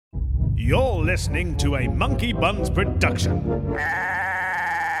You're listening to a Monkey Buns production.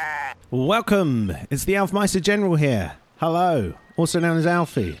 Welcome. It's the Alfmeister General here. Hello. Also known as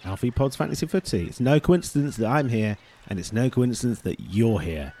Alfie. Alfie Pod's Fantasy Footy. It's no coincidence that I'm here, and it's no coincidence that you're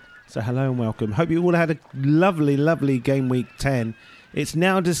here. So hello and welcome. Hope you all had a lovely, lovely game week 10. It's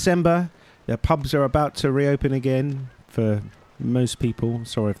now December. The pubs are about to reopen again for most people.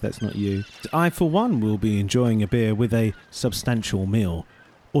 Sorry if that's not you. I, for one, will be enjoying a beer with a substantial meal,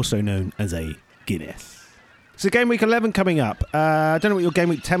 also known as a Guinness. So game week 11 coming up. I don't know what your game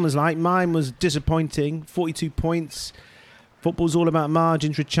week 10 was like. Mine was disappointing. 42 points. Football's all about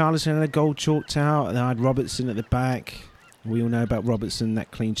margins. Richarlison had a goal chalked out. And I had Robertson at the back. We all know about Robertson,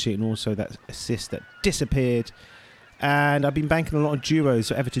 that clean sheet, and also that assist that disappeared. And I've been banking a lot of duos.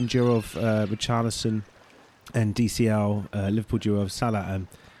 So Everton duo of Richarlison and DCL, Liverpool duo of Salah and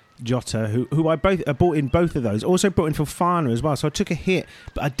Jota, who I bought in both of those. Also brought in Fofana as well. So I took a hit,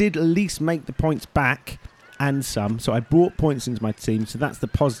 but I did at least make the points back and some. So I brought points into my team. So that's the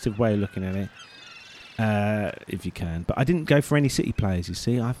positive way of looking at it, if you can. But I didn't go for any City players, you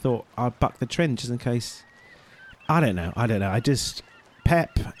see. I thought I'd buck the trend just in case. I don't know. I just,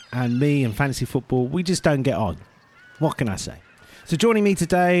 Pep and me and fantasy football, we just don't get on. What can I say? So joining me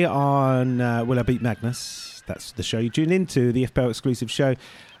today on Will I Beat Magnus? That's the show you tune into, the FPL exclusive show.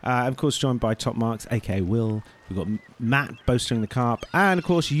 Of course, joined by Top Marks, a.k.a. Will. We've got Matt boasting the carp. And, of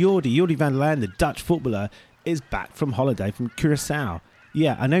course, Jordi van der Laan, the Dutch footballer, is back from holiday from Curacao.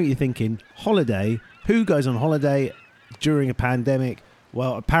 Yeah, I know what you're thinking. Holiday? Who goes on holiday during a pandemic?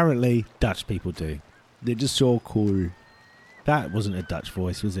 Well, apparently, Dutch people do. They're just so cool. That wasn't a Dutch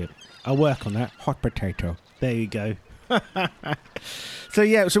voice, was it? I'll work on that. Hot potato. There you go. So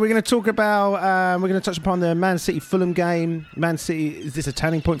we're going to talk about, we're going to touch upon the Man City Fulham game. Man City, is this a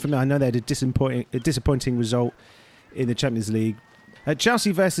turning point for them? I know they had a disappointing result in the Champions League.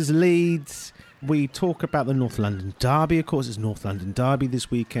 Chelsea versus Leeds. We talk about the North London derby. Of course, it's North London derby this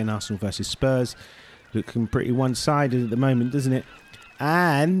weekend. Arsenal versus Spurs. Looking pretty one-sided at the moment, doesn't it?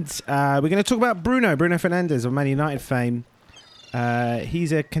 And we're going to talk about Bruno Fernandes of Man United fame.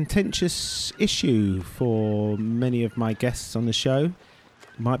 He's a contentious issue for many of my guests on the show.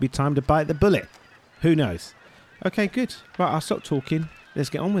 Might be time to bite the bullet. Who knows? Okay, good. Right, I'll stop talking. Let's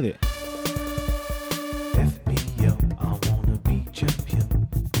get on with it. FPL, I wanna be champion.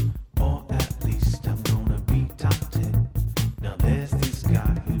 Or at least I'm gonna be top 10. Now there's this guy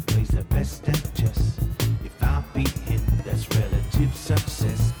who plays the best at chess. If I beat him, that's relative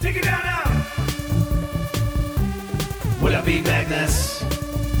success. Dig it down now! Will I be Magnus?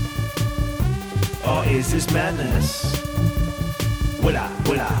 Or is this madness? Will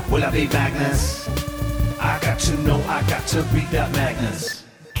I be Magnus? I got to know, I got to beat that Magnus.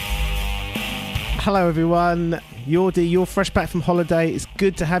 Hello everyone. Jordi, you're fresh back from holiday. It's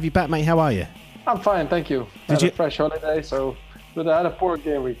good to have you back, mate. How are you? I'm fine, thank you. Had a fresh holiday, but I had a poor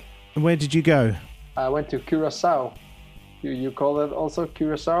game week. And where did you go? I went to Curacao. You call it also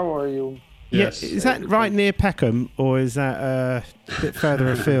Curacao, or you... Yes. Yeah, is that right near Peckham, or is that a bit further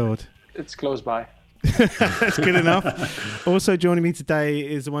afield? It's close by. That's good enough. Also joining me today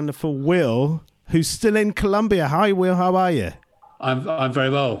is the wonderful Will, who's still in Colombia. Hi, Will. How are you? I'm very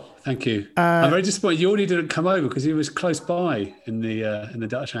well, thank you. I'm very disappointed Jordi didn't come over because he was close by in the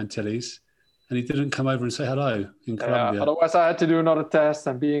Dutch Antilles, and he didn't come over and say hello in Colombia. Yeah, otherwise I had to do another test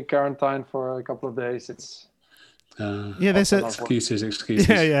and be in quarantine for a couple of days. It's there's excuses.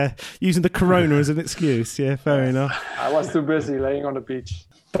 Yeah. Using the corona as an excuse. Yeah, fair enough. I was too busy laying on the beach.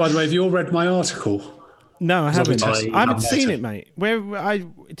 By the way, have you all read my article? No, I haven't. I haven't seen it, mate.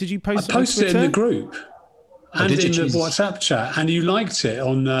 Did you post it? I posted it in the group and in the WhatsApp chat, and you liked it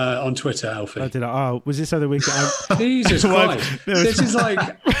on Twitter, Alfie. Oh, did I? Oh, was this the week? Jesus Christ! This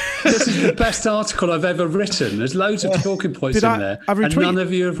is the best article I've ever written. There's loads of talking points in there, and none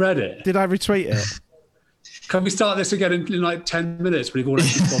of you have read it. Did I retweet it? Can we start this again in like 10 minutes? We've all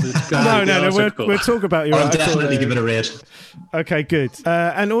bothered to go. No. We'll talk about your article. I'll definitely give it a read. Okay, good.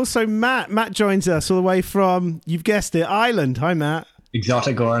 And also Matt. Matt joins us all the way from, you've guessed it, Ireland. Hi, Matt.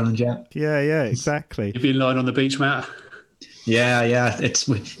 Exotic Ireland, yeah. Yeah, exactly. You've been lying on the beach, Matt? Yeah.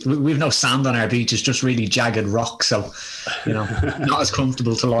 We've no sand on our beach. It's just really jagged rock, so not as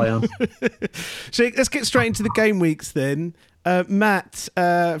comfortable to lie on. So let's get straight into the game weeks then. Matt,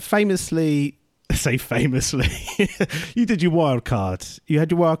 famously, you did your wild card. You had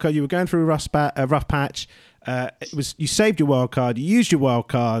your wild card. You were going through a rough patch. You saved your wild card. You used your wild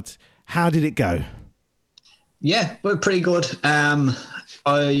card. How did it go? Yeah, but pretty good. I'm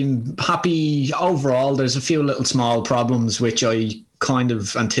happy overall. There's a few little small problems which I kind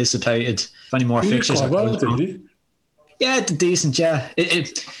of anticipated. If any more fixtures, did you? Yeah, decent. Yeah,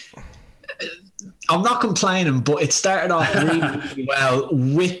 I'm not complaining, but it started off really well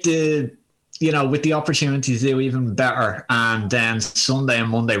with the opportunities to do even better, and then Sunday and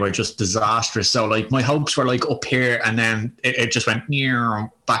Monday were just disastrous. So like my hopes were like up here, and then it just went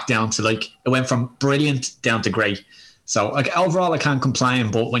back down to like it went from brilliant down to great. So like overall I can't complain,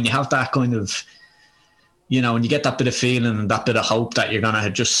 but when you have that kind of, when you get that bit of feeling and that bit of hope that you're gonna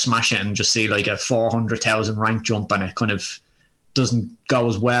just smash it and just see like a 400,000 rank jump, and it kind of doesn't go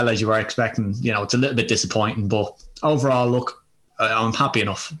as well as you were expecting, it's a little bit disappointing. But overall, look, I'm happy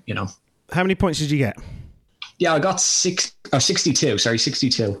enough. How many points did you get? Yeah, I got 62. Sorry,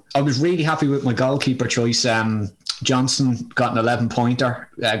 62. I was really happy with my goalkeeper choice. Johnson got an 11-pointer.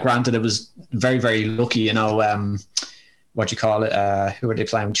 Granted, it was very, very lucky. What do you call it? Who were they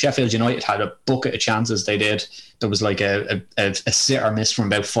playing? Sheffield United had a bucket of chances. They did. There was like a sit or miss from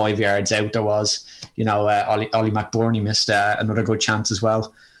about 5 yards out. There was, Ollie McBurney missed another good chance as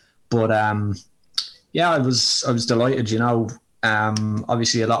well. But I was delighted.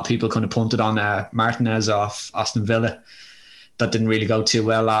 Obviously a lot of people kind of punted on Martinez off Aston Villa. That didn't really go too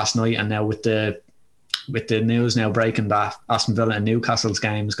well last night, and now with the news now breaking that Aston Villa and Newcastle's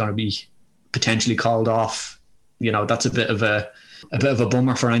game is going to be potentially called off, that's a bit of a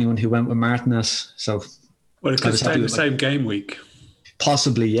bummer for anyone who went with Martinez. So it could stay the same game week.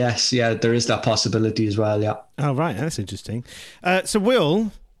 Possibly, yes. Yeah, there is that possibility as well. Yeah. Oh right, that's interesting. So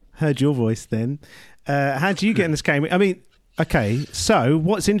Will, heard your voice then. How do you get in this game? I mean. Okay, so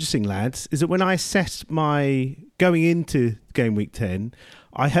what's interesting, lads, is that when I set my going into game week 10,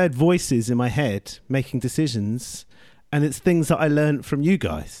 I heard voices in my head making decisions, and it's things that I learned from you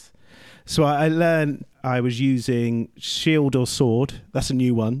guys. So I learned I was using shield or sword. That's a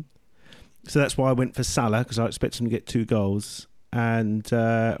new one. So that's why I went for Salah, because I expected him to get 2 goals. And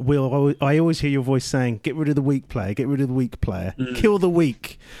Will, I always hear your voice saying, get rid of the weak player, kill the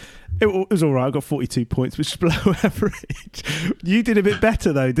weak. It was all right. I got 42 points, which is below average. You did a bit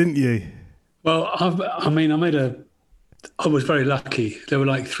better, though, didn't you? Well, I was very lucky. There were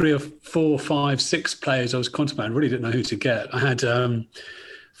like 3 or 4, 5, 6 players I was contemplating. I really didn't know who to get. I had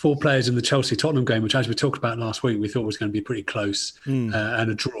 4 players in the Chelsea-Tottenham game, which, as we talked about last week, we thought was going to be pretty close and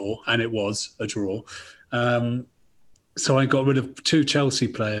a draw, and it was a draw. So I got rid of 2 Chelsea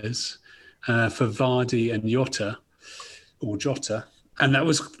players for Vardy and Jota. And that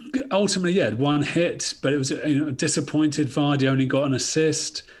was ultimately, 1 hit, but it was disappointed. Vardy only got an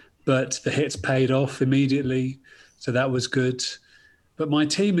assist, but the hits paid off immediately. So that was good. But my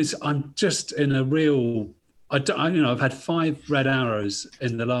team I'm just in a real, I've had 5 red arrows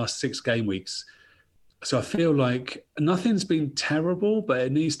in the last 6 game weeks. So I feel like nothing's been terrible, but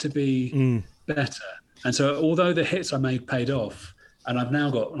it needs to be better. And so although the hits I made paid off, and I've now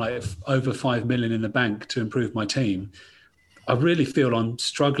got like over 5 million in the bank to improve my team, I really feel I'm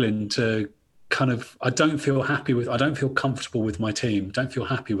struggling to I don't feel comfortable with my team. Don't feel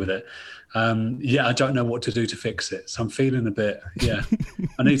happy with it. I don't know what to do to fix it. So I'm feeling a bit,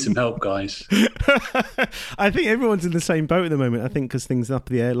 I need some help, guys. I think everyone's in the same boat at the moment. I think because things are up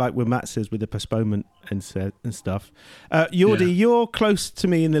in the air, like what Matt says with the postponement and stuff. Jordi, you're close to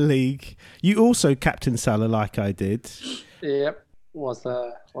me in the league. You also captain Salah like I did. Yep, was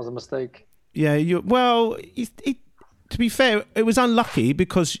a mistake. Yeah, to be fair, it was unlucky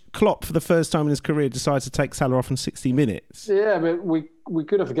because Klopp, for the first time in his career, decided to take Salah off in 60 minutes. Yeah, but we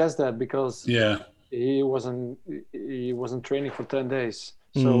could have guessed that because he wasn't training for 10 days.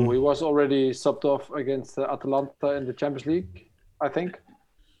 So he was already subbed off against Atalanta in the Champions League, I think,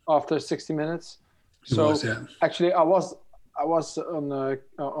 after 60 minutes. Actually, I was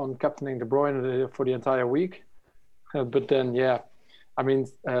on captaining De Bruyne for the entire week, but then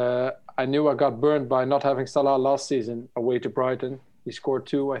I knew I got burned by not having Salah last season away to Brighton. He scored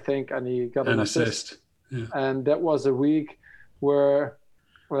 2, I think, and he got an assist. Yeah. And that was a week where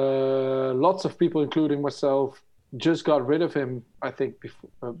lots of people, including myself, just got rid of him, I think,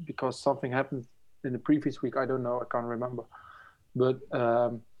 because something happened in the previous week. I don't know. I can't remember. But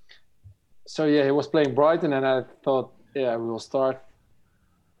he was playing Brighton, and I thought, we will start.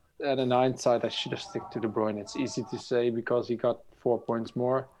 And in hindsight, I should have stuck to De Bruyne. It's easy to say because he got 4 points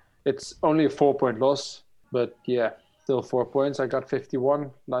more. It's only a 4-point loss, but still 4 points. I got 51,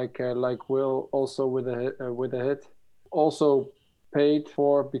 like Will, also with a hit. Also paid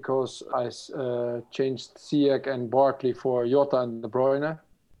for because I changed Ziyech and Barkley for Jota and De Bruyne.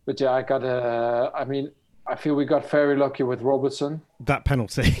 But I got I feel we got very lucky with Robertson. That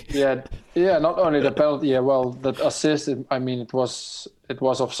penalty. Not only the penalty. That assist. It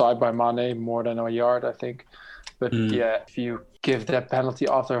was offside by Mane more than a yard, I think. But if you give that penalty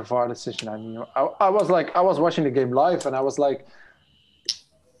after a VAR decision, I was watching the game live, and I was like,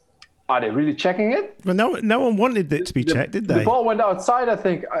 Are they really checking it? Well, no one wanted it to be checked, did they? The ball went outside, I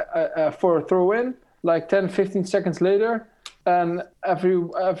think, for a throw-in, like 10, 15 seconds later. And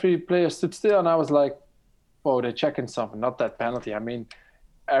every player stood still, and I was like, whoa, they're checking something, not that penalty. I mean,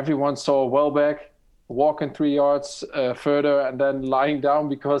 everyone saw Welbeck walking 3 yards further and then lying down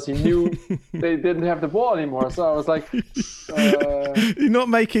because he knew they didn't have the ball anymore. So I was like... You're not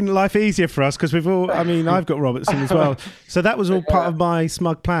making life easier for us because I've got Robertson as well. So that was all part of my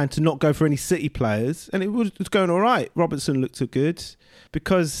smug plan to not go for any City players. And it was going all right. Robertson looked good.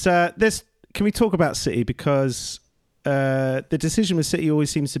 Because can we talk about City? Because the decision with City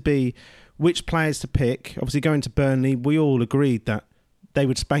always seems to be which players to pick. Obviously, going to Burnley, we all agreed that they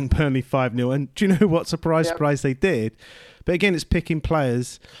would spank Burnley 5-0. And do you know what? Surprise they did. But again, it's picking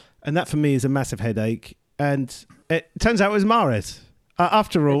players. And that for me is a massive headache. And it turns out it was Mahrez.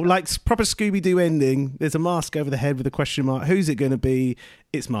 After all, like proper Scooby-Doo ending, there's a mask over the head with a question mark. Who's it going to be?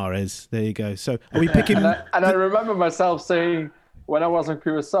 It's Mahrez. There you go. So are we picking... I remember myself saying when I was in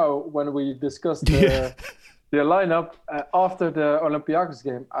Curacao, when we discussed the lineup, after the Olympiacos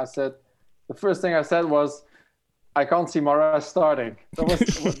game, the first thing I said was, I can't see Mahrez starting. That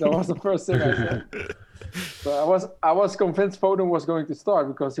was the first thing I said. So I was convinced Foden was going to start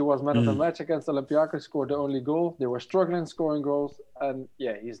because he was man of the match against Olympiacos, scored the only goal. They were struggling scoring goals, and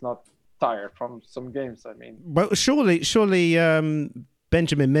he's not tired from some games. I mean, well, surely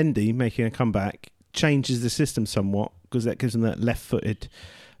Benjamin Mendy making a comeback changes the system somewhat because that gives them that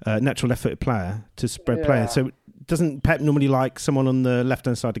natural left-footed player to spread players. So doesn't Pep normally like someone on the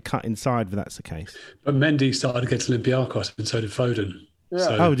left-hand side to cut inside if that's the case? But Mendy started against Olympiacos and so did Foden. Yeah.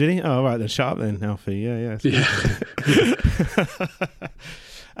 So, oh, did he? Oh, right, then shut up then, Alfie. Yeah.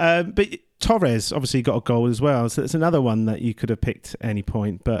 But Torres obviously got a goal as well, so it's another one that you could have picked at any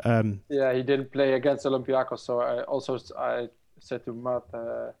point. But he didn't play against Olympiacos, so I said to Matt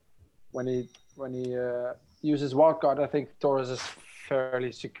when he uses wildcard, I think Torres is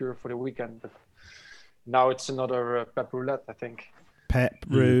fairly secure for the weekend. But now it's another Pep roulette, I think. Pep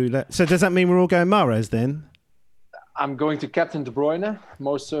roulette. So does that mean we're all going Mahrez then? I'm going to captain De Bruyne,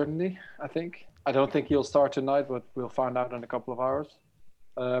 most certainly, I think. I don't think he'll start tonight, but we'll find out in a couple of hours.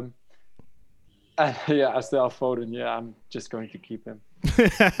 As the Foden, I'm just going to keep him.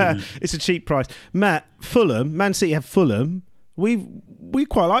 It's a cheap price. Matt, Fulham, Man City have Fulham. We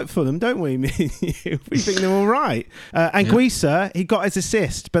quite like Fulham, don't we? We think they're all right. And Guisa, he got his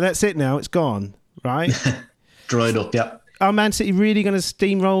assist, but that's it now. It's gone, right? Dried up, yeah. Are Man City really going to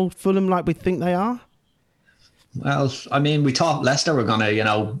steamroll Fulham like we think they are? Well, I mean, we thought Leicester were going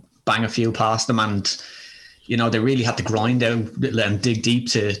to, bang a few past them and, they really had to grind out and dig deep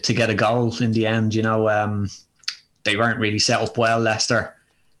to get a goal in the end. They weren't really set up well, Leicester.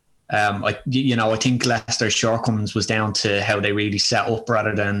 I think Leicester's shortcomings was down to how they really set up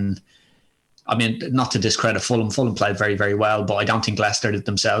rather than, not to discredit Fulham. Fulham played very, very well, but I don't think Leicester did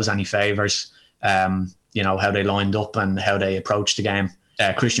themselves any favours. How they lined up and how they approached the game.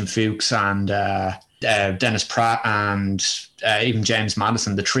 Christian Fuchs and Dennis Pratt and even James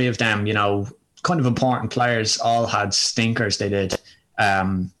Maddison, the three of them, kind of important players, all had stinkers they did.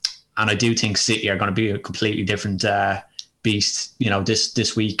 And I do think City are going to be a completely different beast,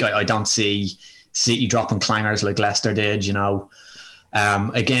 this week. I don't see City dropping clangers like Leicester did,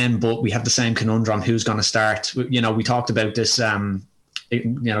 again, but we have the same conundrum. Who's going to start? We talked about this,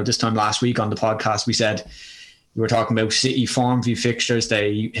 this time last week on the podcast. We said, we were talking about City form view fixtures.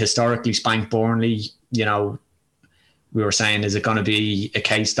 They historically spanked Burnley. We were saying, is it going to be a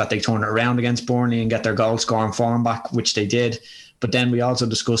case that they turn it around against Burnley and get their goal scoring form back, which they did. But then we also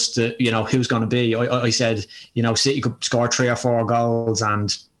discussed, who's going to be. I said, City could score 3 or 4 goals and,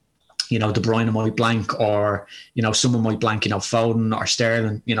 De Bruyne might blank or, someone might blank, Foden or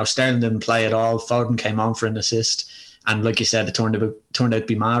Sterling. Sterling didn't play at all. Foden came on for an assist. And like you said, it turned out to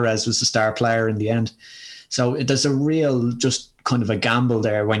be Mahrez was the star player in the end. So there's a real just kind of a gamble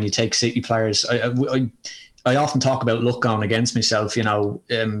there when you take City players. I often talk about luck going against myself,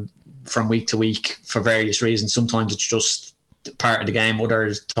 from week to week for various reasons. Sometimes it's just part of the game.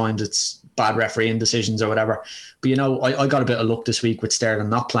 Other times it's bad refereeing decisions or whatever. But, I got a bit of luck this week with Sterling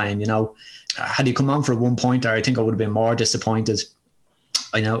not playing. Had he come on for a 1-pointer, I think I would have been more disappointed.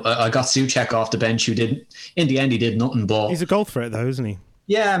 I got Souček off the bench who did, in the end, he did nothing but... He's a goal threat though, isn't he?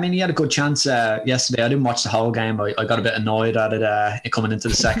 Yeah, he had a good chance yesterday. I didn't watch the whole game. I got a bit annoyed at it coming into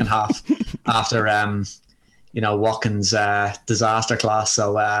the second half after, Watkins' disaster class.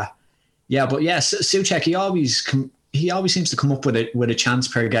 So, Souček, he always seems to come up with a chance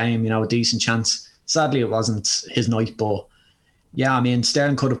per game, a decent chance. Sadly, it wasn't his night, but, Yeah, I mean,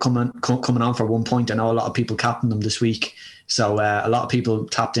 Sterling could have coming on for 1 point. I know a lot of people captained them this week. So a lot of people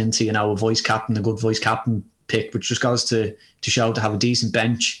tapped into, a voice captain, a good voice captain pick, which just goes to show to have a decent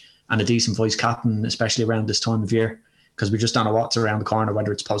bench and a decent voice captain, especially around this time of year, because we just don't know what's around the corner,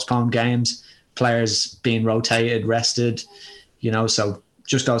 whether it's postponed games, players being rotated, rested, so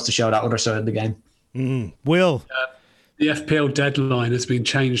just goes to show that other side of the game. Will? The FPL deadline has been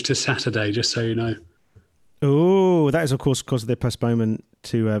changed to Saturday, just so you know. Oh, that is, of course, because of the postponement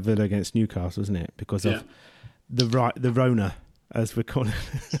to Villa against Newcastle, isn't it? Because of the Rona, as we're calling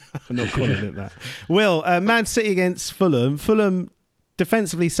it. I'm not calling it that. Will, Man City against Fulham. Fulham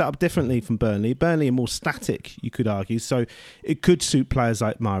defensively set up differently from Burnley. Burnley are more static, you could argue, so it could suit players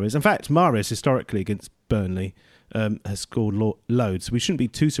like Mahrez. In fact, Mahrez, historically, against Burnley, has scored loads. We shouldn't be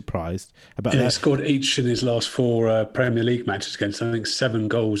too surprised about that. He scored each in his last 4 Premier League matches against, I think, 7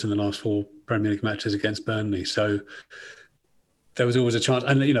 goals in the last 4 Premier League matches against Burnley. So there was always a chance.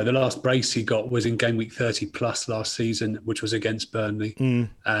 And, the last brace he got was in game week 30 plus last season, which was against Burnley.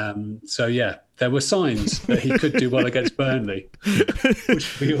 There were signs that he could do well against Burnley,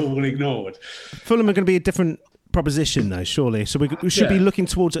 which we all ignored. Fulham are going to be a different proposition, though, surely. So we should be looking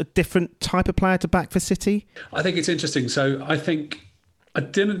towards a different type of player to back for City. I think it's interesting. So I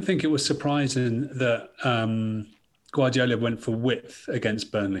didn't think it was surprising that Guardiola went for width against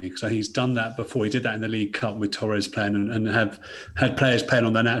Burnley. So he's done that before. He did that in the League Cup with Torres playing and have had players playing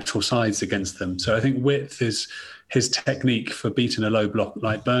on their natural sides against them. So I think width is his technique for beating a low block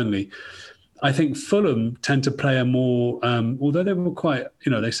like Burnley. I think Fulham tend to play a more, although they were quite,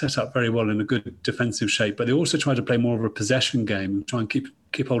 they set up very well in a good defensive shape, but they also try to play more of a possession game and try and keep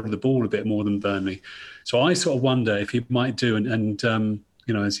hold of the ball a bit more than Burnley. So I sort of wonder if he might do,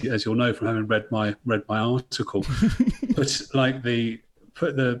 as you'll know from having read my article, put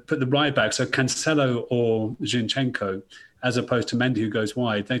the right back, so Cancelo or Zinchenko, as opposed to Mendy, who goes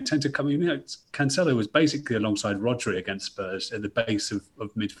wide. They tend to come. Cancelo was basically alongside Rodri against Spurs at the base of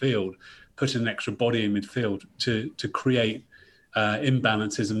midfield, putting an extra body in midfield to create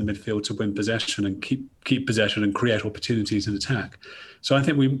imbalances in the midfield to win possession and keep possession and create opportunities in attack. So I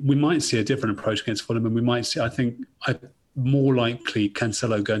think we might see a different approach against Fulham, and we might see. I think more likely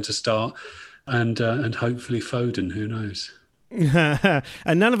Cancelo going to start, and hopefully Foden. Who knows?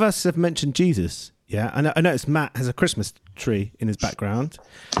 And none of us have mentioned Jesus. Yeah, I noticed Matt has a Christmas tree in his background,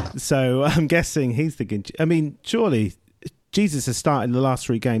 so I'm guessing he's thinking. I mean, surely Jesus has started the last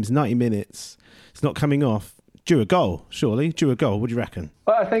 3 games, 90 minutes. It's not coming off. Due a goal, surely. Due a goal. What do you reckon?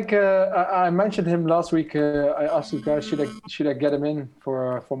 Well, I think I mentioned him last week. I asked you guys, should I get him in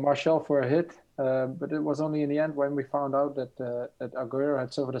for Martial for a hit? But it was only in the end when we found out that Aguero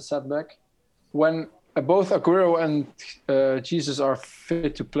had suffered a setback. When both Aguero and Jesus are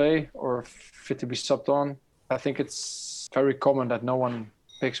fit to play or fit to be subbed on, I think it's very common that no one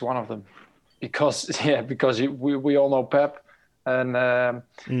picks one of them because we all know Pep, and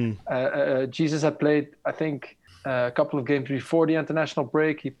Jesus had played, I think, a couple of games before the international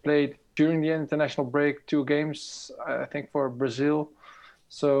break. He played during the international break 2 games, I think, for Brazil.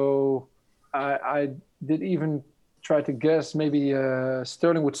 So I did even try to guess maybe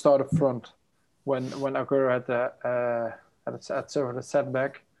Sterling would start up front when Aguero had suffered a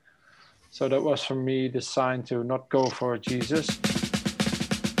setback. So that was for me the sign to not go for Jesus.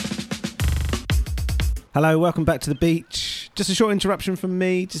 Hello, welcome back to the beach. Just a short interruption from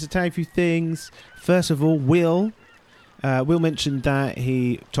me, just to tell you a few things. First of all, Will mentioned that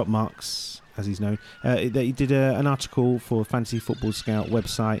top marks, as he's known, that he did an article for Fantasy Football Scout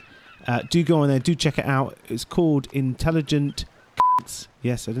website. Do go on there, do check it out. It's called Intelligent C***s.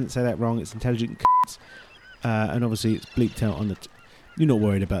 Yes, I didn't say that wrong. It's Intelligent C***s. And obviously it's bleeped out on the... You're not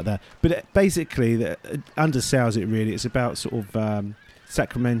worried about that. But basically, it undersells it really. It's about sort of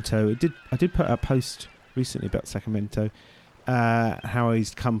Sacramento. I did put a post recently about Sacramento, how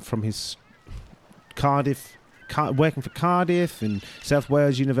he's come from his Cardiff, working for Cardiff and South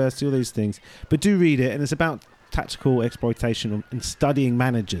Wales University, all these things. But do read it, and it's about tactical exploitation and studying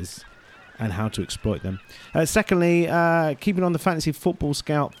managers and how to exploit them. Secondly, keeping on the Fantasy Football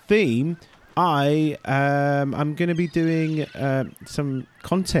Scout theme, I'm going to be doing some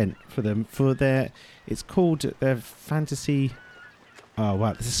content for them for it's called their Fantasy... Oh,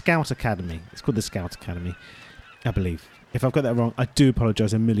 wow. It's a Scout Academy. It's called the Scout Academy, I believe. If I've got that wrong, I do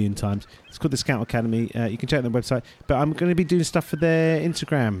apologise a million times. It's called the Scout Academy. You can check out their website. But I'm going to be doing stuff for their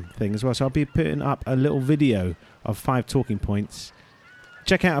Instagram thing as well. So I'll be putting up a little video of 5 talking points.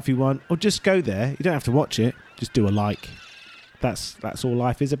 Check it out if you want. Or just go there. You don't have to watch it. Just do a like. That's all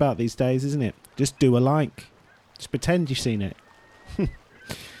life is about these days, isn't it? Just do a like. Just pretend you've seen it.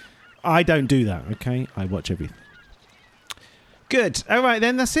 I don't do that, okay? I watch everything. Good. All right,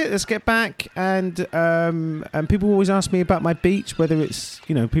 then that's it. Let's get back. And people always ask me about my beach, whether it's,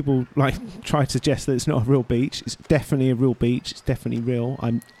 people like try to suggest that it's not a real beach. It's definitely a real beach. It's definitely real.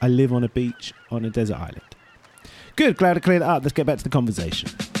 I live on a beach on a desert island. Good. Glad to clear that up. Let's get back to the conversation.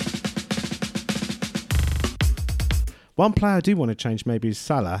 One player I do want to change maybe is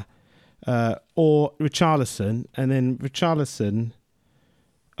Salah or Richarlison. And then Richarlison,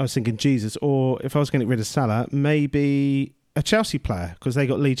 I was thinking Jesus. Or if I was going to get rid of Salah, maybe a Chelsea player, because they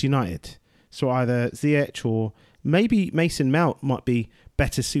got Leeds United. So either Ziyech or maybe Mason Mount might be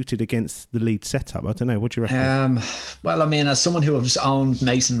better suited against the Leeds setup. I don't know. What do you reckon? Well, I mean, as someone who has owned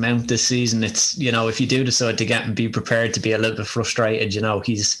Mason Mount this season, it's, if you do decide to get him, be prepared to be a little bit frustrated.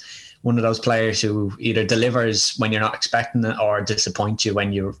 He's one of those players who either delivers when you're not expecting it or disappoints you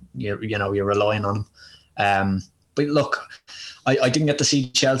when you're relying on him. But look, I didn't get to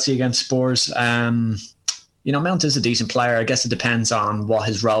see Chelsea against Spurs. Mount is a decent player. I guess it depends on what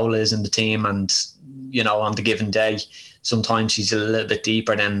his role is in the team and, on the given day. Sometimes he's a little bit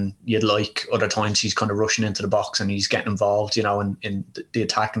deeper than you'd like. Other times he's kind of rushing into the box and he's getting involved, in the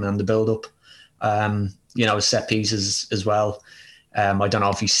attacking and the build-up. Set pieces as well. I don't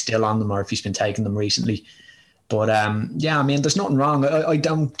know if he's still on them or if he's been taking them recently. But, there's nothing wrong. I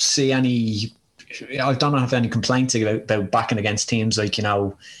don't see any... I don't have any complaints about backing against teams like,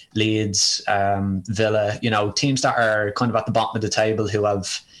 Leeds, Villa, teams that are kind of at the bottom of the table who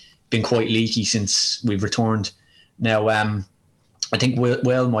have been quite leaky since we've returned. Now, I think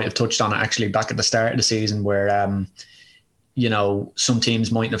Will might have touched on it actually back at the start of the season where, some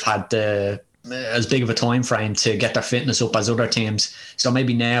teams mightn't have had as big of a time frame to get their fitness up as other teams. So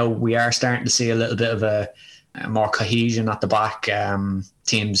maybe now we are starting to see a little bit of a more cohesion at the back.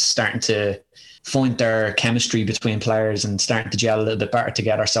 Teams starting to find their chemistry between players and starting to gel a little bit better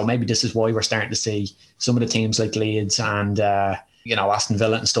together. So maybe this is why we're starting to see some of the teams like Leeds and, Aston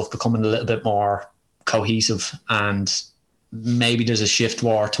Villa and stuff becoming a little bit more cohesive. And maybe there's a shift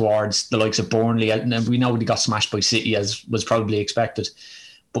towards the likes of Burnley. And we know they got smashed by City as was probably expected.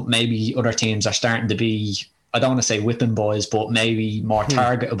 But maybe other teams are starting to be, I don't want to say whipping boys, but maybe more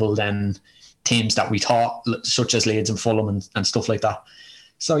targetable than teams that we thought, such as Leeds and Fulham and stuff like that.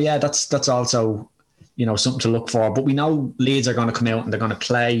 So yeah, that's also, something to look for. But we know Leeds are going to come out and they're going to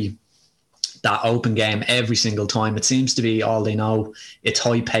play that open game every single time. It seems to be all they know. It's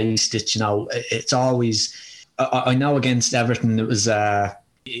high paced. It's, it's always, I know against Everton, it was,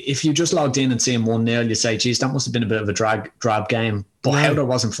 if you just logged in and seen 1-0, you say, geez, that must have been a bit of a drab game. But how there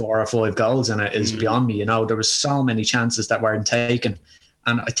wasn't 4 or 5 goals in it is beyond me. There was so many chances that weren't taken.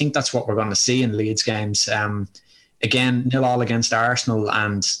 And I think that's what we're going to see in Leeds games. Again, 0-0 against Arsenal,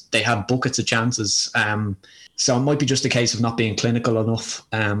 and they had buckets of chances. So it might be just a case of not being clinical enough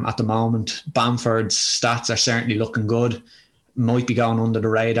at the moment. Bamford's stats are certainly looking good. Might be going under the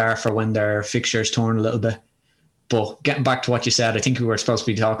radar for when their fixtures turn a little bit. But getting back to what you said, I think we were supposed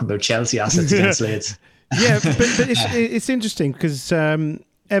to be talking about Chelsea assets against Leeds. Yeah, but it's interesting because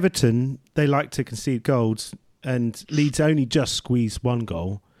Everton, they like to concede goals, and Leeds only just squeezed 1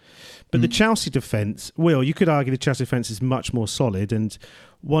 goal. But the Chelsea defence, you could argue the Chelsea defence is much more solid, and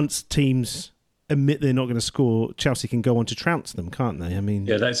once teams admit they're not going to score, Chelsea can go on to trounce them, can't they? I mean,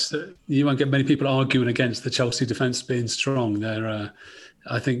 yeah, you won't get many people arguing against the Chelsea defence being strong. They're,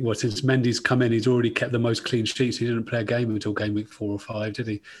 I think, since Mendy's come in, he's already kept the most clean sheets. He didn't play a game until game week 4 or 5, did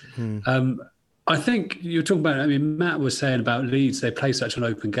he? I think you're talking about, Matt was saying about Leeds, they play such an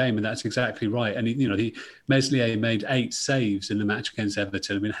open game, and that's exactly right. And, Meslier made 8 saves in the match against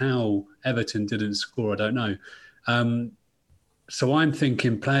Everton. how Everton didn't score, I don't know. So I'm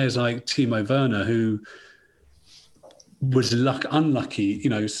thinking players like Timo Werner, who was unlucky,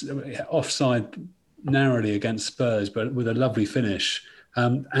 offside narrowly against Spurs, but with a lovely finish.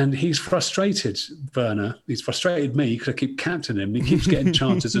 And he's frustrated, Werner. He's frustrated me because I keep captaining him. He keeps getting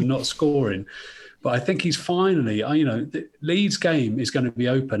chances and not scoring. But I think he's finally, the Leeds game is going to be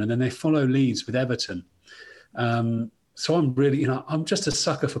open, and then they follow Leeds with Everton. So I'm really, I'm just a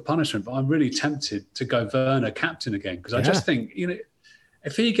sucker for punishment, but I'm really tempted to go Werner captain again because I just think,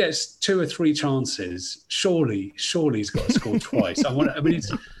 if he gets 2 or 3 chances, surely he's got to score twice.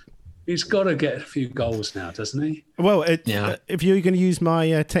 He's got to get a few goals now, doesn't he? Well, if you're going to use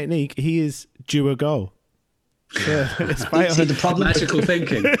my technique, he is due a goal. So it's See, the problem magical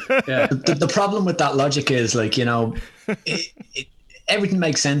thinking. Yeah. The problem with that logic is, everything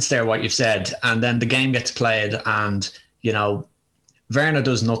makes sense there, what you've said, and then the game gets played, and Werner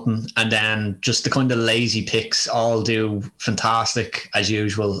does nothing, and then just the kind of lazy picks all do fantastic as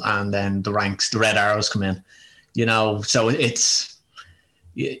usual, and then the red arrows come in. So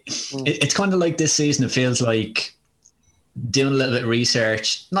it's kind of like this season. It feels like doing a little bit of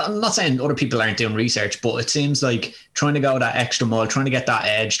research. I'm not saying other people aren't doing research, but it seems like trying to go that extra mile, trying to get that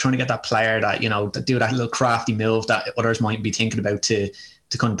edge, trying to get that player that, that do that little crafty move that others might be thinking about to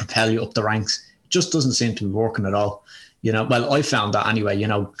kind of propel you up the ranks, just doesn't seem to be working at all. Well, I found that anyway,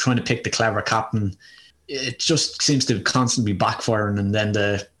 trying to pick the clever captain, it just seems to constantly be backfiring. And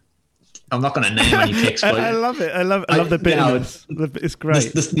then I'm not going to name any picks, but I love it. I love the bitterness. It's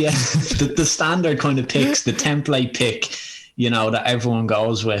great. The standard kind of picks, the template pick, that everyone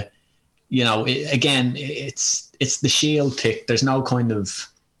goes with. It's the shield pick. There's no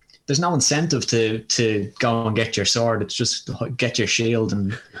incentive to go and get your sword. It's just get your shield,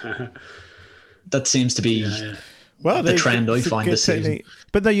 and that seems to be the trend I find this season.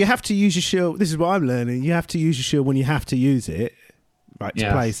 But though you have to use your shield. This is what I'm learning. You have to use your shield when you have to use it. Right,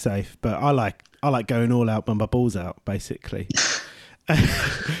 to play safe, but I like going all out when my ball's out, basically.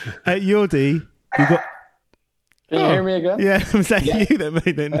 Yordi, you got. Can you hear me again? Yeah, was that you that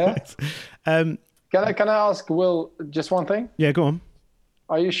made that noise? Can I ask Will just one thing? Yeah, go on.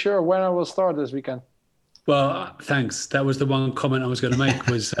 Are you sure when I will start this weekend? Well, thanks. That was the one comment I was going to make.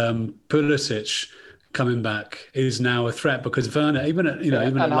 Was Pulisic coming back is now a threat because Werner, even at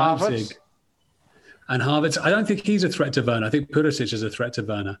Leipzig. And Havertz, I don't think he's a threat to Werner. I think Pulisic is a threat to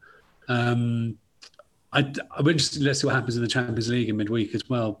Werner. I'm interested. Let's see what happens in the Champions League in midweek as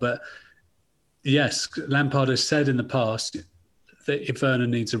well. But yes, Lampard has said in the past that if Werner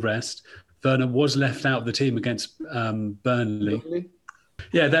needs a rest, Werner was left out of the team against Burnley. Really?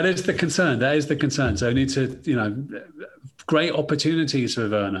 Yeah, that is the concern. So we need to, great opportunities for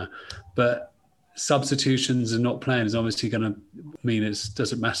Werner, but substitutions and not playing is obviously going to mean it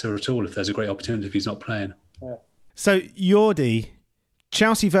doesn't matter at all if there's a great opportunity if he's not playing. Yeah. So, Yordi,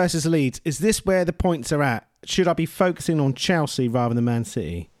 Chelsea versus Leeds, is this where the points are at? Should I be focusing on Chelsea rather than Man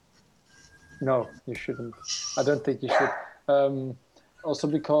City? No, you shouldn't. I don't think you should. Also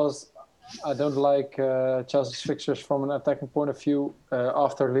because I don't like Chelsea's fixtures from an attacking point of view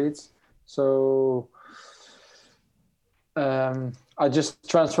after Leeds. So I just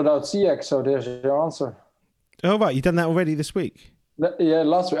transferred out Ziyech, so there's your answer. Oh, right. You've done that already this week? Yeah,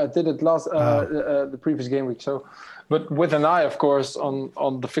 last week. I did it the previous game week. So, but with an eye, of course,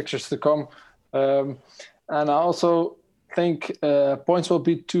 on the fixtures to come. And I also think points will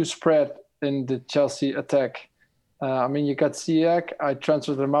be too spread in the Chelsea attack. You got Ziyech. I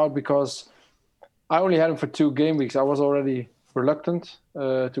transferred him out because I only had him for 2 game weeks. I was already reluctant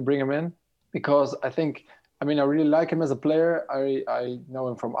to bring him in because I really like him as a player. I know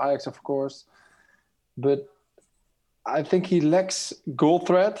him from Ajax, of course. But I think he lacks goal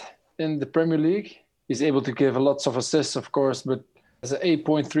threat in the Premier League. He's able to give lots of assists, of course, but as an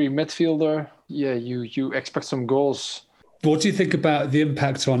 8.3 midfielder, you expect some goals. What do you think about the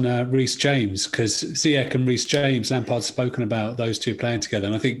impact on Reece James? Because Ziyech and Reece James, Lampard's spoken about those two playing together,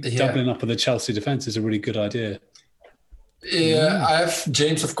 and I think doubling up on the Chelsea defence is a really good idea. Yeah, I have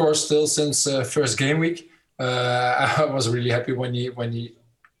James, of course, still since first game week. I was really happy when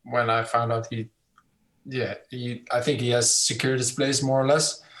I found out I think he has secured his place more or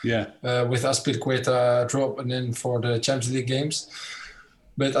less. Yeah. With Azpilicueta dropping in for the Champions League games,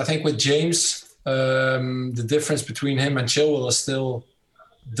 but I think with James, the difference between him and Chilwell is still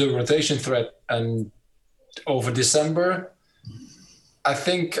the rotation threat. And over December, I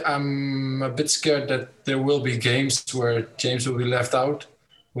think I'm a bit scared that there will be games where James will be left out,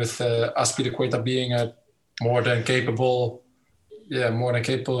 with Azpilicueta being a more than capable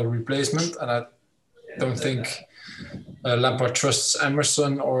replacement. And I don't think Lampard trusts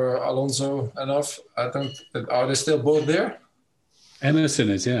Emerson or Alonso enough. Are they still both there? Emerson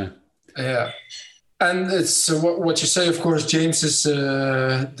is, yeah. Yeah. And it's what you say, of course. James is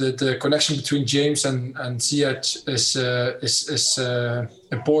the connection between James and Ziyech is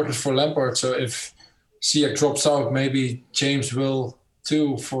important for Lampard. So if Ziyech drops out, maybe James will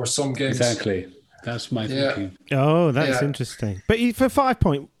too for some games. Exactly. That's my thinking. Oh, that's interesting. But for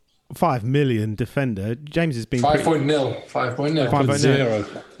 5.5 million defender, James has been 5.0.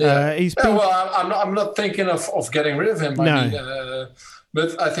 5.0. Yeah. He's been... Well, I'm not thinking of getting rid of him. No.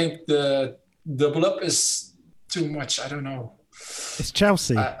 But I think the double up is too much. I don't know. It's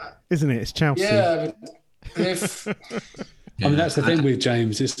Chelsea, isn't it? It's Chelsea. Yeah, but if... that's the thing with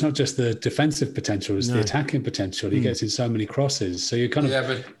James. It's not just the defensive potential; it's the attacking potential. He gets in so many crosses, so you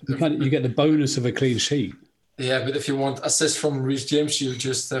you get the bonus of a clean sheet. Yeah, but if you want assist from Reece James, you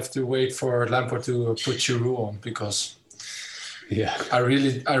just have to wait for Lampard to put Giroud on, because I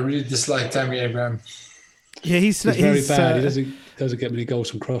really dislike Tammy Abraham. Yeah, he's very bad. He doesn't get many goals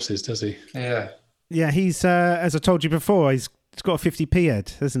from crosses, does he? Yeah. Yeah, he's as I told you before, he's got a 50p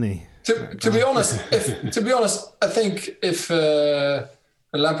head, hasn't he? To be honest, I think if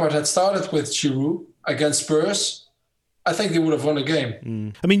Lampard had started with Giroud against Spurs, I think they would have won the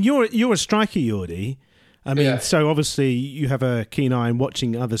game. I mean, you're a striker, Jordi. I mean, Yeah. so obviously you have a keen eye on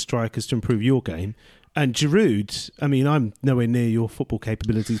watching other strikers to improve your game. And Giroud, I mean, I'm nowhere near your football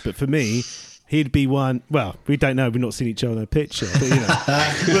capabilities, but for me, he'd be one. Well, we don't know; we've not seen each other on a pitch yet, but you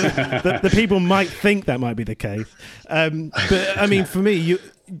know, the people might think that might be the case. But I mean, for me,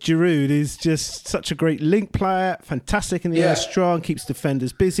 Giroud is just such a great link player, fantastic in the air, strong, keeps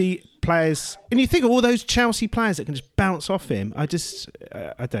defenders busy, players. And you think of all those Chelsea players that can just bounce off him. I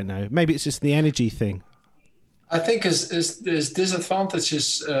don't know. Maybe it's just the energy thing. I think his disadvantage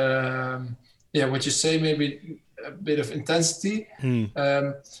is, what you say, maybe a bit of intensity,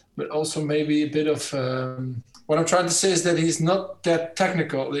 but also maybe a bit of. What I'm trying to say is that he's not that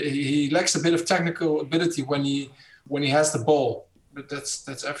technical. He lacks a bit of technical ability when he has the ball. But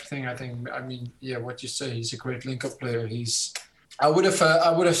that's everything, I think. I mean, what you say. He's a great link-up player. I would have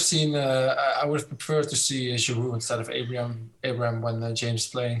preferred to see Giroud instead of Abraham when James is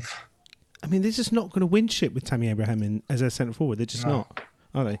playing. I mean, they're just not going to win shit with Tammy Abraham as their centre forward. They're just not,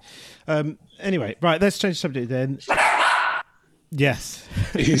 are they? Anyway, right, let's change the subject then. Yes.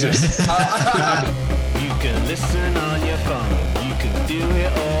 You can listen on your phone. You can do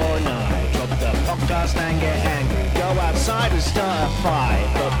it all night. Drop the podcast and get angry. Go outside and start a fight.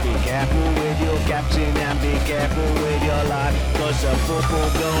 But be careful with your captain and be careful with your life. Cause the football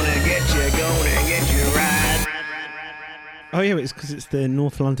gonna get you right. Oh, yeah, it's because it's the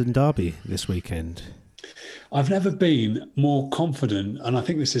North London derby this weekend. I've never been more confident, and I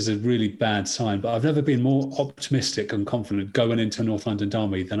think this is a really bad sign, but I've never been more optimistic and confident going into a North London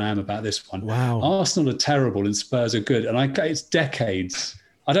derby than I am about this one. Wow. Arsenal are terrible and Spurs are good, and it's decades.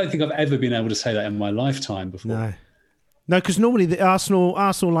 I don't think I've ever been able to say that in my lifetime before. No, because normally the Arsenal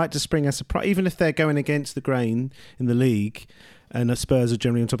like to spring a surprise, even if they're going against the grain in the league. And the Spurs are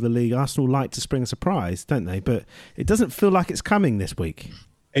generally on top of the league. Arsenal like to spring a surprise, don't they? But it doesn't feel like it's coming this week.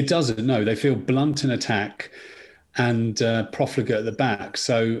 It doesn't, no. They feel blunt in attack and profligate at the back.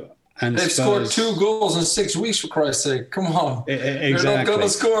 They've scored 2 goals in 6 weeks, for Christ's sake. Come on. Exactly. They're not going to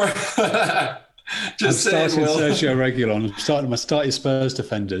score. I'm starting Sergio Reguilon. I start your Spurs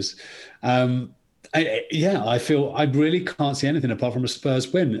defenders. I feel I really can't see anything apart from a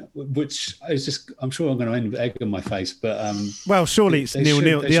Spurs win, which is just, I'm sure I'm going to end with egg on my face. But well, surely it's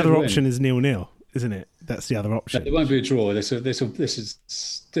 0-0. The other option is 0-0, isn't it? That's the other option. It won't be a draw. This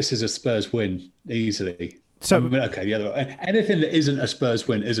is a Spurs win easily. So okay, the other anything that isn't a Spurs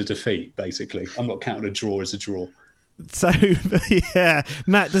win is a defeat. Basically, I'm not counting a draw as a draw. So yeah,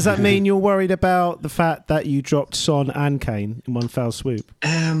 Matt, does that mean you're worried about the fact that you dropped Son and Kane in one foul swoop?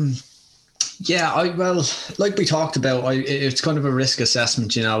 Yeah, like we talked about, it's kind of a risk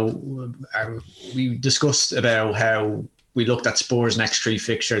assessment. You know, we discussed about how we looked at Spurs' next 3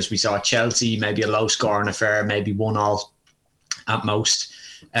 fixtures. We saw Chelsea, maybe a low-scoring affair, maybe 1-1 at most.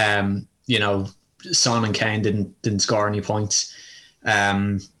 You know, Son and Kane didn't score any points.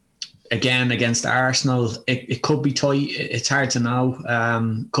 Again, against Arsenal, it could be tight. It's hard to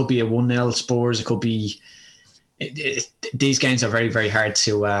know. Could be a 1-0 Spurs. It could be. These games are very, very hard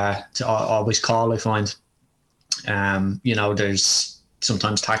to always call, I find. You know, there's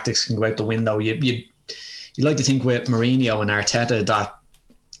sometimes tactics can go out the window. You like to think with Mourinho and Arteta that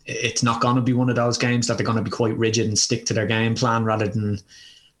it's not going to be one of those games, that they're going to be quite rigid and stick to their game plan rather than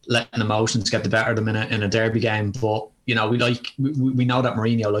letting emotions get the better of them in a derby game. But, you know, we know that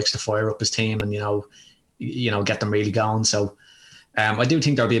Mourinho likes to fire up his team and, you know, get them really going. So I do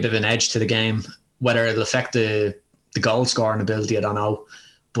think there'll be a bit of an edge to the game. Whether it'll affect the goal scoring ability, I don't know.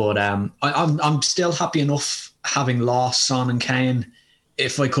 But I'm still happy enough having lost Son and Kane.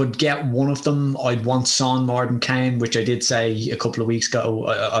 If I could get one of them, I'd want Son more than Kane, which I did say a couple of weeks ago.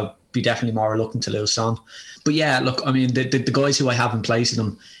 I'd be definitely more reluctant to lose Son. But yeah, look, I mean, the guys who I have in place of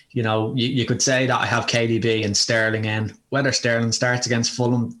them, you know, you could say that I have KDB and Sterling in. Whether Sterling starts against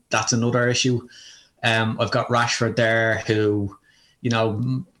Fulham, that's another issue. I've got Rashford there who, you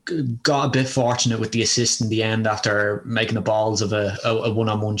know, got a bit fortunate with the assist in the end after making the balls of a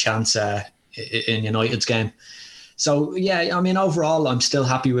one-on-one chance in United's game. So, yeah, I mean, overall, I'm still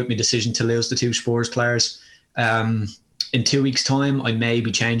happy with my decision to lose the 2 Spurs players. In 2 weeks' time, I may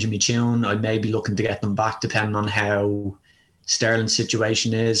be changing my tune. I may be looking to get them back depending on how Sterling's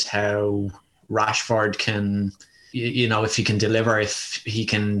situation is, how Rashford can, you know, if he can deliver, if he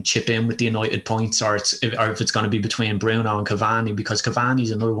can chip in with the United points, or if it's going to be between Bruno and Cavani, because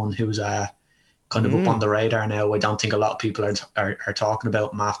Cavani's another one who's kind of up on the radar now. I don't think a lot of people are talking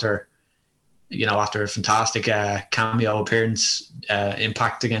about him after after a fantastic cameo appearance,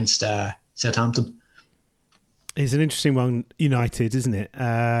 impact against Southampton. It's an interesting one, United, isn't it?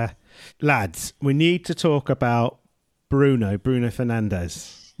 Lads, we need to talk about Bruno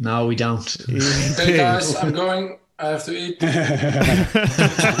Fernandes. No, we don't. Hey guys, I'm going. I have to eat.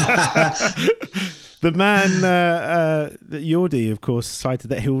 The man that Jordi, of course, cited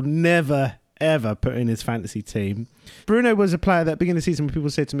that he'll never, ever put in his fantasy team. Bruno was a player that at the beginning of the season when people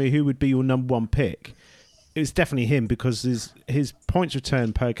said to me, who would be your number one pick? It was definitely him because his points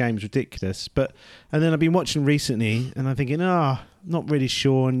return per game is ridiculous. And then I've been watching recently and I'm thinking, not really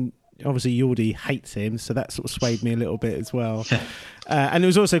sure. And obviously Jordi hates him, so that sort of swayed me a little bit as well. And it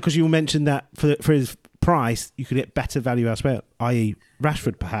was also because you mentioned that for his price, you could get better value elsewhere, i.e.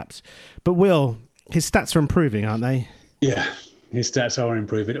 Rashford perhaps. But Will, his stats are improving, aren't they? Yeah, his stats are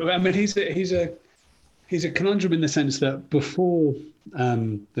improving. I mean, he's a conundrum in the sense that before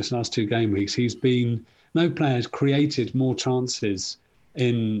this last 2 game weeks, no player has created more chances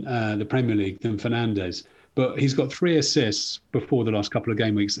in the Premier League than Fernandes. But he's got 3 assists before the last couple of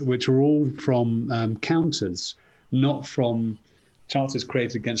game weeks, which are all from counters, not from chances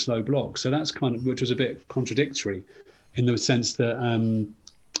created against low blocks. So that's which was a bit contradictory in the sense that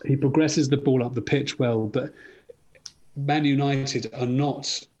he progresses the ball up the pitch well, but Man United are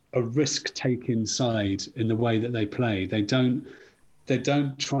not a risk-taking side in the way that they play. They don't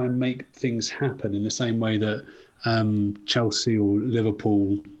try and make things happen in the same way that Chelsea or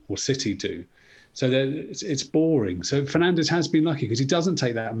Liverpool or City do. So it's boring. So Fernandes has been lucky because he doesn't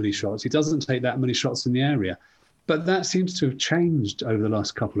take that many shots. He doesn't take that many shots in the area. But that seems to have changed over the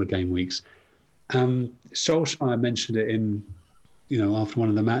last couple of game weeks. Solskjaer mentioned it after one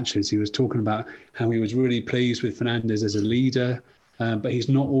of the matches. He was talking about how he was really pleased with Fernandes as a leader, but he's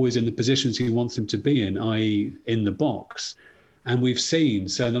not always in the positions he wants him to be in, i.e. in the box. And we've seen,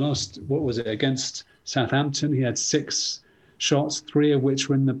 so in the last, against Southampton, he had 6 shots, 3 of which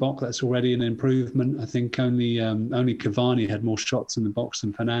were in the box. That's already an improvement. I think only Cavani had more shots in the box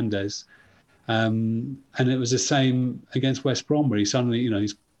than Fernandes. And it was the same against West Brom, where he suddenly,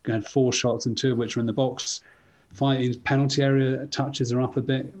 he's had 4 shots and 2 of which are in the box. His penalty area touches are up a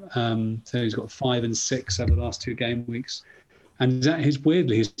bit. So he's got 5 and 6 over the last 2 game weeks. And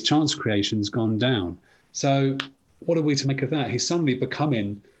weirdly, his chance creation's gone down. So what are we to make of that? He's suddenly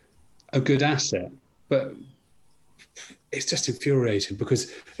becoming a good asset. But it's just infuriating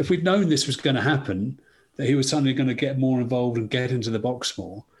because if we'd known this was going to happen, that he was suddenly going to get more involved and get into the box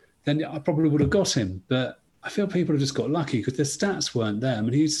more, then I probably would have got him. But I feel people have just got lucky because the stats weren't there. I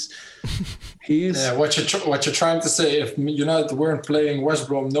mean, he is. Yeah, what you're trying to say? If United weren't playing West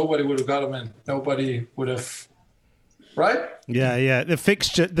Brom, nobody would have got him in. Nobody would have, right? Yeah. The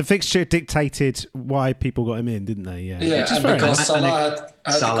fixture dictated why people got him in, didn't they? Yeah. And because Salah had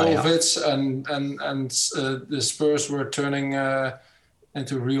COVID, and the Spurs were turning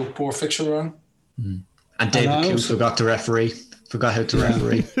into a real poor fixture run. And David Hughes forgot to referee. Forgot how to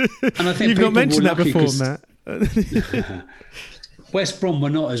referee. And I think you've not mentioned that before, Matt. West Brom were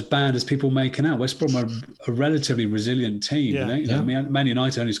not as bad as people making out. West Brom are a relatively resilient team. I mean, Man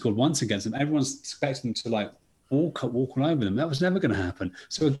United only scored once against them. Everyone's expecting them to walk all over them. That was never going to happen.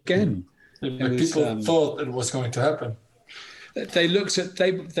 So again, people thought it was going to happen. They looked at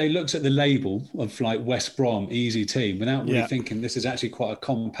the label of West Brom easy team without really thinking this is actually quite a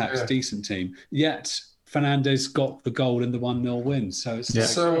compact, decent team. Yet Fernandes got the goal in the 1-0 win. So it's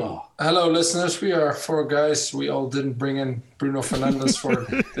hello listeners, we are 4 guys. We all didn't bring in Bruno Fernandes for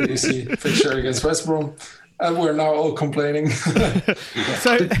the easy fixture against West Brom. And we're now all complaining.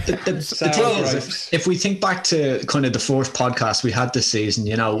 So if we think back to kind of the 4th podcast we had this season,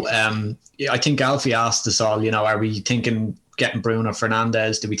 I think Alfie asked us all, are we thinking getting Bruno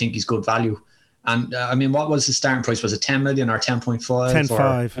Fernandes? Do we think he's good value? And I mean, what was the starting price? Was it 10 million or 10.5? 10.5,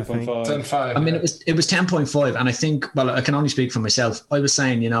 I think. 10.5. I mean, it was 10.5, and I think, well, I can only speak for myself. I was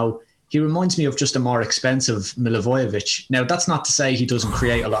saying, he reminds me of just a more expensive Milivojevic. Now, that's not to say he doesn't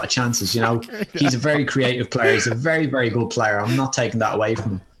create a lot of chances. He's a very creative player. He's a very, very good player. I'm not taking that away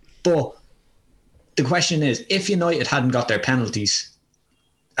from him. But the question is, if United hadn't got their penalties,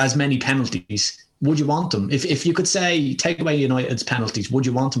 as many penalties, would you want him? If you could say, take away United's penalties, would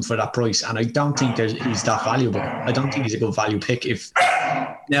you want him for that price? And I don't think he's that valuable. I don't think he's a good value pick.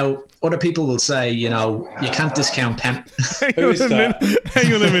 Now, other people will say, you can't discount penalties. Hang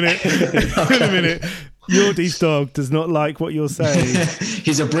on a minute. Jordi's dog does not like what you're saying.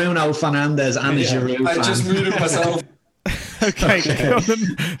 He's a Bruno Fernandes and a Giroud fan. I just muted myself. Okay,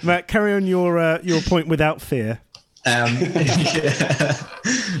 Matt, carry on your point without fear.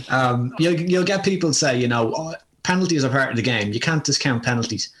 You'll get people say, penalties are part of the game. You can't discount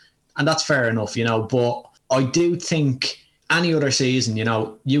penalties. And that's fair enough, but I do think any other season,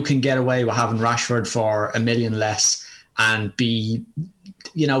 you can get away with having Rashford for $1 million less and be,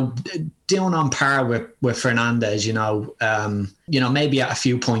 doing on par with Fernandes, maybe at a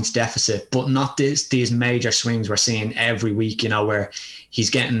few points deficit, but not these major swings we're seeing every week, where he's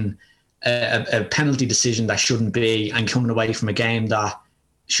getting a penalty decision that shouldn't be and coming away from a game that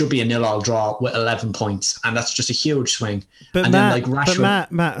should be a 0-0 draw with 11 points, and that's just a huge swing. But and Matt, then, like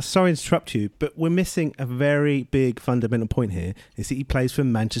Rashford, Matt, sorry to interrupt you, but we're missing a very big fundamental point here, is that he plays for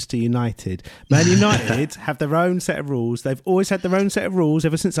Manchester United. Man United have their own set of rules. They've always had their own set of rules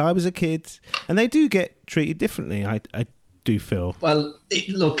ever since I was a kid, and they do get treated differently, I do feel. Well,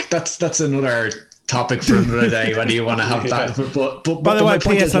 look, that's another topic for another day when you want to have that. But By the way,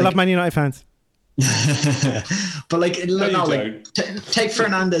 P.S. I like, love Man United fans. But take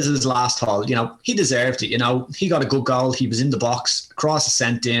Fernandez's last haul. He deserved it. He got a good goal. He was in the box, cross is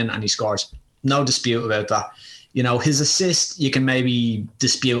sent in, and he scores. No dispute about that. His assist you can maybe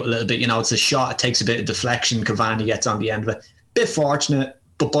dispute a little bit. It's a shot. It takes a bit of deflection. Cavani gets on the end of it. Bit fortunate,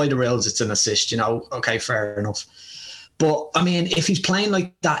 but by the rules, it's an assist. Okay, fair enough. But I mean, if he's playing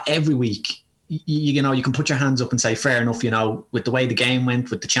like that every week, you can put your hands up and say, fair enough, with the way the game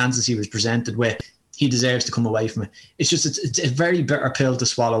went, with the chances he was presented with, he deserves to come away from it. It's just, it's a very bitter pill to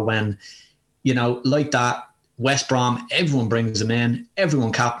swallow when, like that, West Brom, everyone brings him in,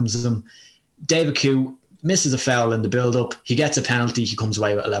 everyone captains him. David Q misses a foul in the build-up, he gets a penalty, he comes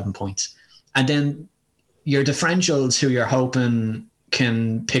away with 11 points. And then your differentials who you're hoping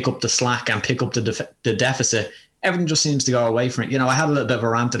can pick up the slack and pick up the deficit, everything just seems to go away from it. I had a little bit of a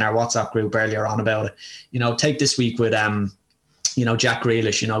rant in our WhatsApp group earlier on about it. Take this week with, Jack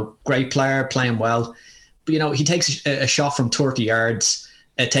Grealish, great player, playing well. But, he takes a shot from 30 yards.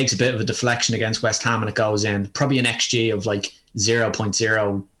 It takes a bit of a deflection against West Ham and it goes in. Probably an XG of like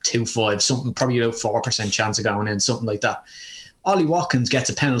 0.025, something, probably about 4% chance of going in, something like that. Ollie Watkins gets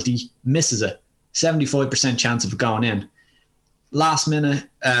a penalty, misses it. 75% chance of it going in. Last minute,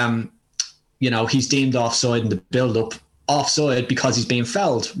 he's deemed offside in the build-up, offside because he's being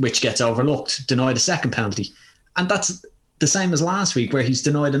fouled, which gets overlooked, denied a second penalty. And that's the same as last week where he's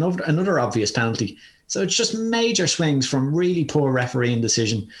denied another obvious penalty. So it's just major swings from really poor refereeing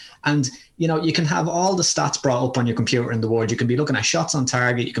decision. And, you can have all the stats brought up on your computer in the world. You can be looking at shots on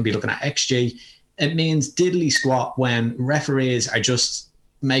target. You can be looking at XG. It means diddly squat when referees are just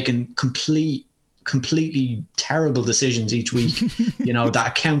making completely terrible decisions each week, that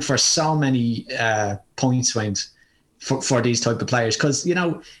account for so many point swings for these type of players. Because,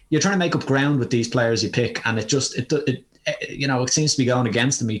 you're trying to make up ground with these players you pick, and it seems to be going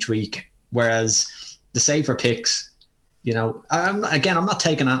against them each week. Whereas the safer picks, I'm not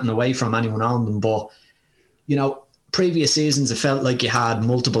taking anything away from anyone on them, but, previous seasons, it felt like you had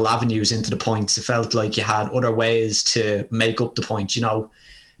multiple avenues into the points. It felt like you had other ways to make up the points,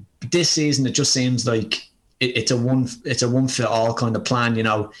 This season, it just seems like it's a one fit all kind of plan.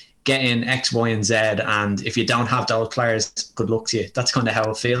 Get in X, Y, and Z, and if you don't have those players, good luck to you. That's kind of how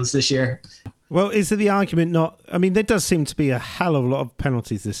it feels this year. Well, is there the argument not? I mean, there does seem to be a hell of a lot of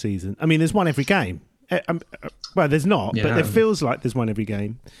penalties this season. I mean, there's one every game. Well, there's not, but it feels like there's one every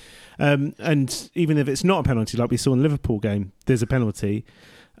game. And even if it's not a penalty, like we saw in the Liverpool game, there's a penalty.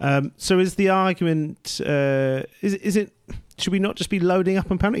 So is the argument? Is it? Should we not just be loading up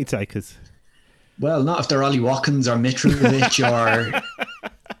on penalty takers? Well, not if they're Ollie Watkins or Mitrovic or,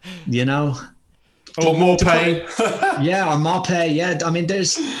 Or Maupay. Yeah, or Maupay. Yeah, I mean,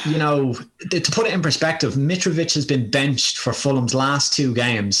 there's, to put it in perspective, Mitrovic has been benched for Fulham's last 2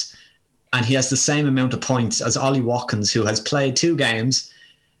 games, and he has the same amount of points as Ollie Watkins, who has played 2 games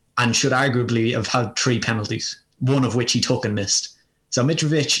and should arguably have had 3 penalties, one of which he took and missed. So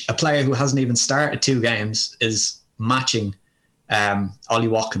Mitrovic, a player who hasn't even started 2 games, is matching Ollie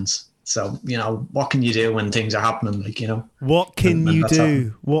Watkins. So, what can you do when things are happening? What can you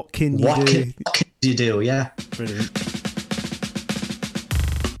do? What can you do? Yeah. Brilliant.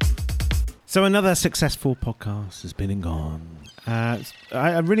 So another successful podcast has been and gone.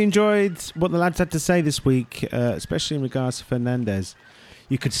 I really enjoyed what the lads had to say this week, especially in regards to Fernandes.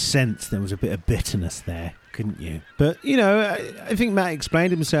 You could sense there was a bit of bitterness there, couldn't you? But, I think Matt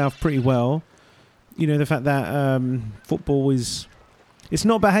explained himself pretty well. The fact that football is... It's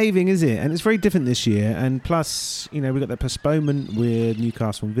not behaving, is it? And it's very different this year. And plus, we got that postponement with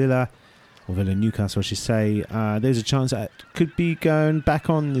Newcastle and Villa, or Villa and Newcastle, I should say. There's a chance that could be going back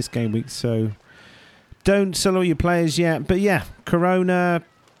on this game week. So don't sell all your players yet. But yeah, Corona,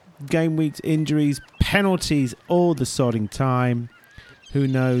 game weeks, injuries, penalties, all the sodding time. Who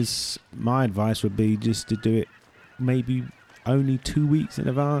knows? My advice would be just to do it maybe only 2 weeks in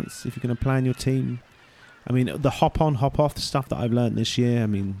advance if you're going to plan your team. I mean, the hop on, hop off stuff that I've learned this year, I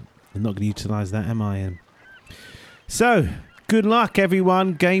mean, I'm not going to utilise that, am I? So, good luck,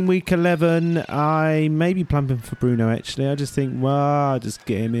 everyone. Game week 11. I may be plumping for Bruno, actually. I just think, well, I'll just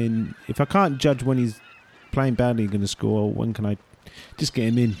get him in. If I can't judge when he's playing badly going to score, when can I just get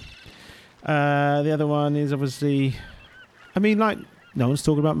him in? The other one is obviously, I mean, like, no one's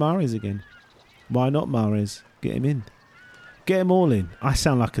talking about Mahrez again. Why not Mahrez? Get him in. Get them all in. I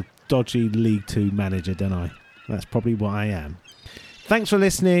sound like a dodgy League 2 manager, don't I? That's probably what I am. Thanks for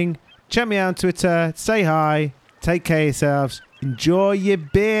listening. Check me out on Twitter. Say hi. Take care of yourselves. Enjoy your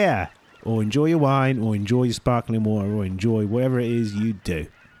beer. Or enjoy your wine. Or enjoy your sparkling water. Or enjoy whatever it is you do.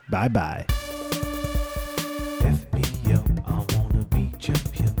 Bye-bye. FPL, I wanna be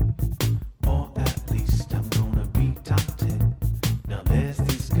champion. Or at least I'm gonna be top 10. Now there's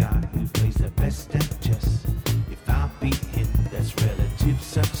this guy who plays the best at chess. If I beat him, that's relative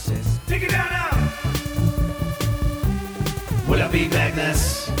success. Take it down now! Will I be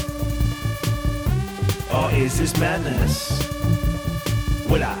Magnus? Or is this madness?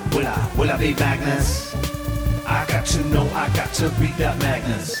 Will I be Magnus? I got to know, I got to beat that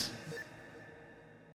Magnus.